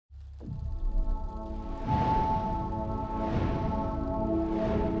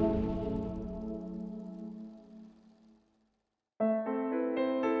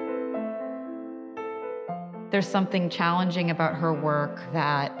There's something challenging about her work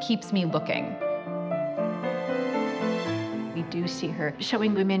that keeps me looking. We do see her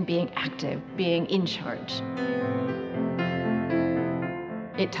showing women being active, being in charge.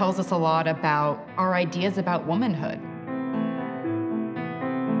 It tells us a lot about our ideas about womanhood.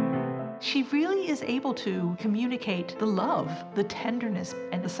 She really is able to communicate the love, the tenderness,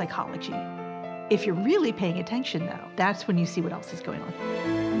 and the psychology. If you're really paying attention, though, that's when you see what else is going on.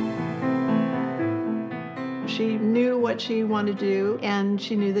 She knew what she wanted to do, and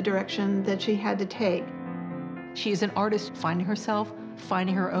she knew the direction that she had to take. She is an artist finding herself,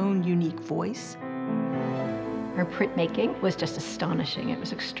 finding her own unique voice. Her printmaking was just astonishing. It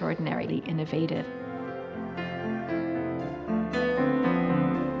was extraordinarily innovative.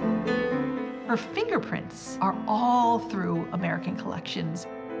 Her fingerprints are all through American collections.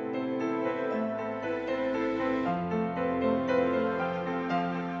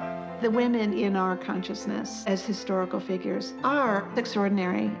 The women in our consciousness as historical figures are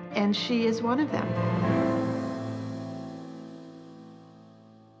extraordinary, and she is one of them.